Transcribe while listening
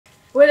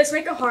Wait, let's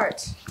make a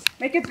heart.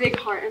 Make a big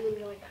heart and then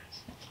be like that.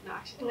 No,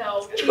 actually.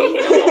 No.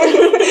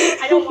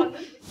 I don't want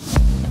this.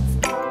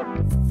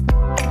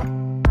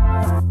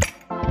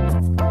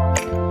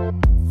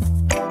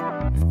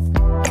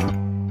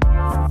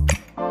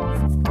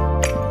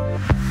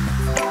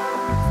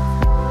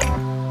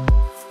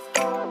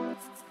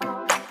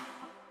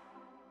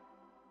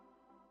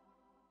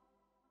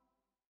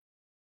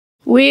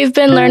 We've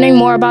been learning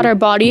more about our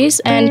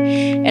bodies and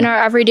in our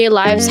everyday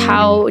lives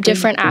how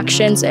different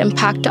actions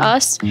impact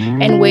us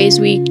in ways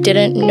we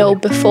didn't know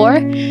before.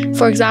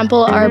 For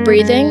example, our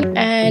breathing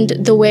and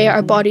the way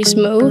our bodies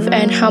move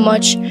and how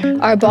much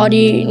our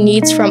body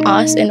needs from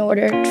us in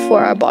order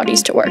for our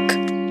bodies to work.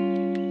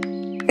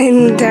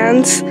 In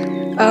dance,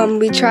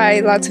 we try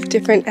lots of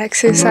different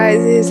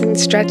exercises and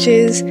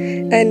stretches,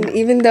 and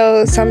even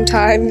though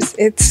sometimes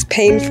it's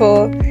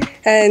painful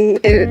and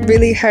it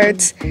really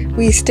hurts,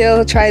 we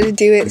still try to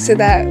do it so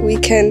that we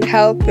can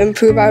help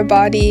improve our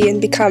body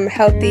and become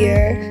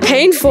healthier.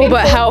 Painful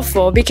but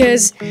helpful,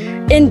 because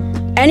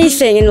in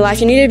anything in life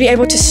you need to be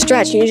able to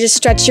stretch. You need to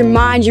stretch your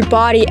mind, your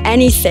body,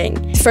 anything.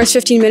 The first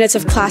 15 minutes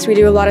of class we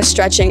do a lot of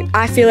stretching.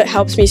 I feel it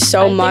helps me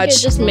so much. I think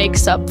it just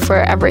makes up for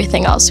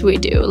everything else we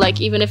do. Like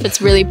even if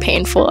it's really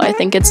painful, I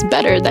think it's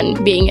better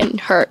than being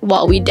hurt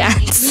while we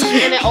dance.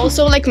 And it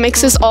also like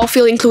makes us all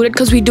feel included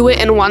because we do it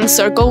in one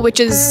circle, which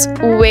is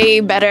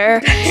way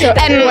better. So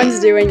everyone's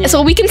doing it.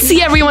 So we can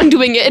see everyone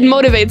doing it. It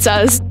motivates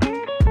us.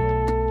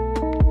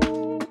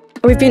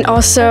 We've been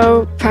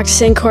also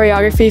practicing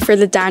choreography for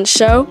the dance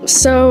show.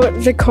 So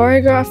the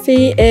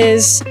choreography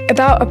is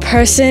about a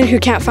person who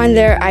can't find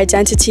their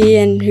identity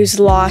and who's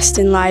lost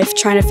in life,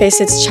 trying to face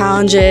its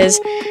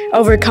challenges,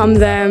 overcome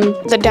them.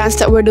 The dance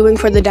that we're doing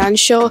for the dance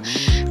show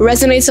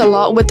resonates a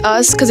lot with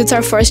us because it's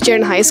our first year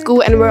in high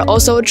school and we're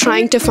also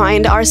trying to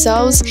find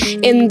ourselves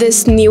in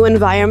this new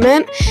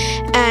environment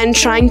and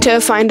trying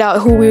to find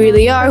out who we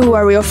really are, who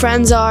our real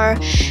friends are,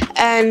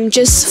 and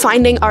just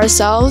finding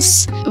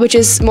ourselves, which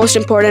is most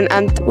important.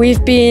 And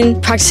we've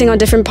been practicing on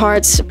different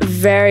parts,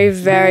 very,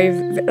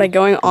 like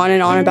going on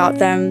and on about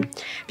them,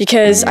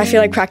 because I feel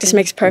like practice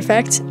makes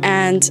perfect,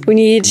 and we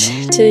need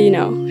to, you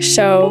know,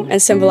 show and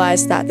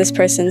symbolize that this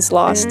person's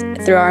lost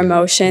through our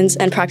emotions,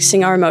 and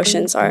practicing our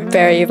emotions are a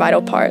very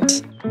vital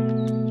part.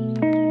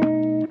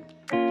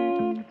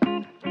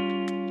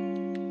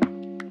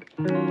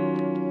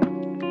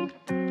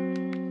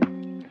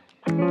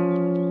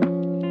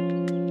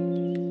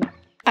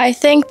 I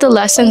think the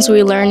lessons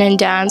we learn in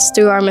dance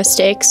through our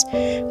mistakes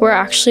were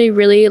actually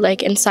really like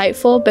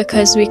insightful,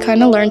 because we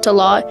kind of learned a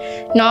lot,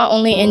 not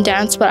only in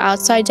dance but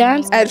outside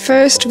dance. At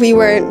first, we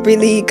weren't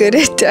really good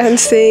at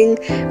dancing.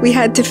 We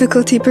had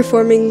difficulty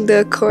performing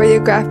the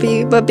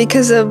choreography, but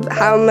because of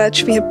how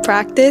much we have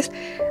practiced,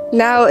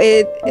 now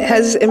it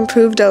has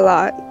improved a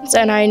lot.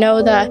 And I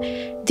know that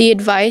the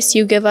advice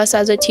you give us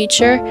as a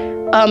teacher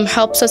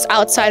helps us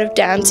outside of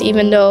dance,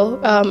 even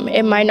though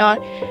it might not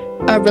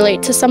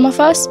relate to some of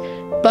us.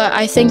 But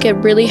I think it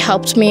really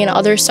helped me in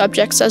other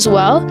subjects as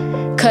well,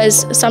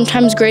 because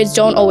sometimes grades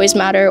don't always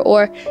matter,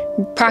 or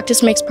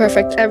practice makes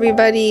perfect.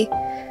 Everybody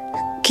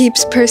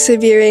keeps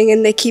persevering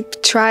and they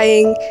keep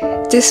trying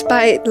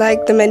despite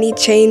like the many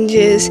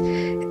changes.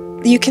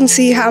 You can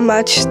see how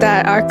much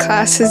that our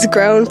class has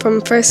grown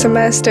from first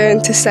semester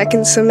into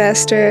second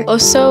semester.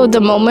 Also,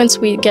 the moments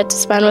we get to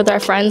spend with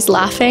our friends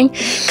laughing,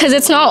 because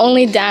it's not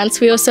only dance,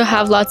 we also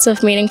have lots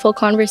of meaningful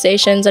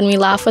conversations and we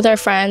laugh with our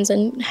friends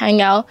and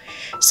hang out.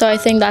 So I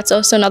think that's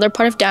also another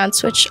part of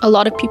dance which a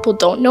lot of people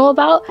don't know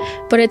about,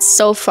 but it's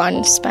so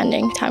fun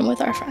spending time with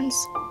our friends.